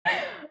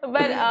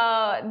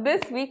But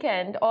this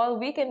weekend, all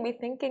we can be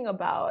thinking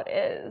about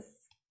is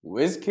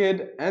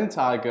Wizkid and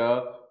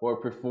Tyga were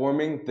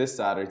performing this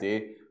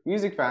Saturday.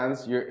 Music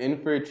fans, you're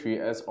in for a treat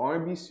as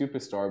R&B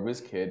superstar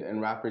Wizkid and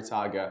rapper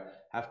Tyga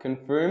have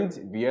confirmed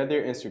via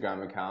their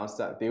Instagram accounts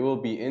that they will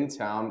be in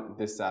town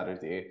this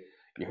Saturday.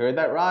 You heard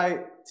that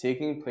right,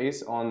 taking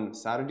place on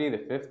Saturday the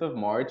 5th of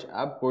March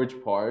at Burj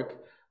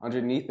Park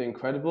underneath the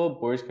incredible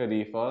Burj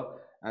Khalifa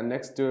and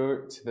next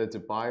door to the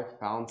Dubai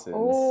fountains.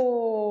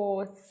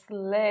 oh,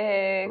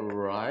 slick.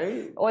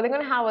 Right? Oh, they're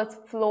gonna have us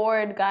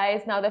floored,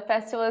 guys. Now the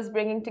festival is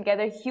bringing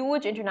together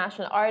huge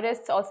international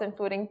artists, also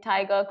including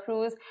Tyga,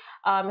 Cruz,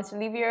 Mr.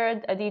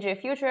 Levier, DJ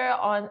Future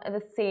on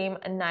the same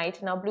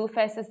night. Now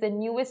Bluefest is the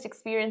newest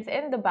experience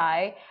in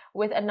Dubai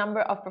with a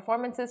number of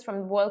performances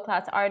from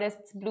world-class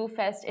artists.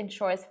 Bluefest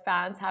ensures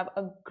fans have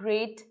a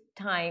great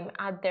time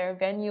at their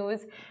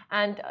venues,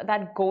 and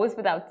that goes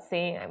without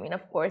saying. I mean,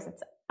 of course,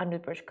 it's under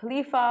Burj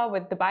Khalifa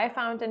with the Dubai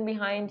fountain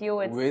behind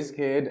you. It's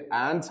Wizkid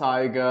and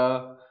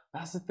Tyga.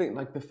 That's the thing,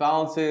 like the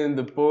fountain,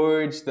 the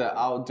Burj, the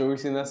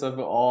outdoorsiness of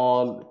it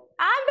all.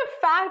 and the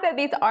fact that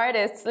these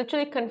artists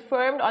literally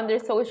confirmed on their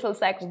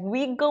socials, like,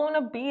 we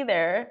gonna be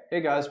there.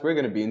 Hey guys, we're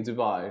gonna be in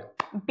Dubai.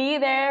 Be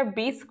there,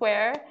 be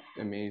square.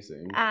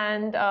 Amazing.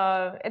 And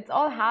it's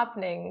all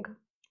happening.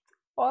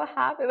 All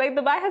happening. Like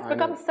Dubai has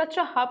become such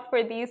a hub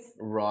for these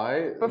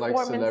right, like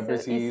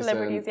performances, these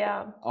celebrities,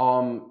 and,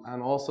 yeah. and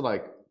also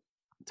like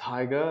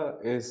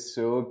Tyga is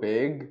so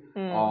big.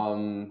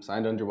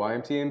 Signed under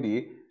YMTMB.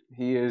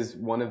 He is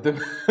one of the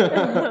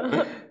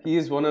he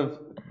is one of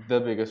the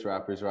biggest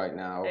rappers right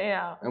now.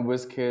 Yeah. And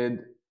Wizkid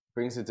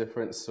brings a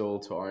different soul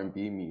to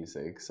R&B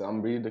music. So I'm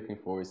really looking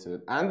forward to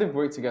it. And they've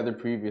worked together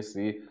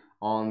previously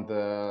on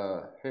the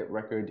hit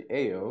record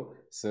Ayo.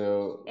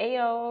 So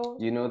Ayo.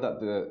 you know that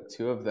the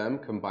two of them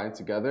combined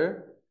together,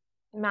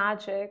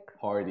 Magic.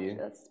 party.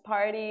 Just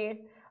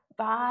party.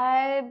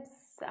 Vibes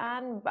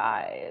and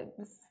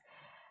vibes.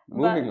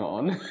 Moving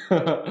on.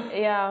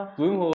 Yeah. Bloom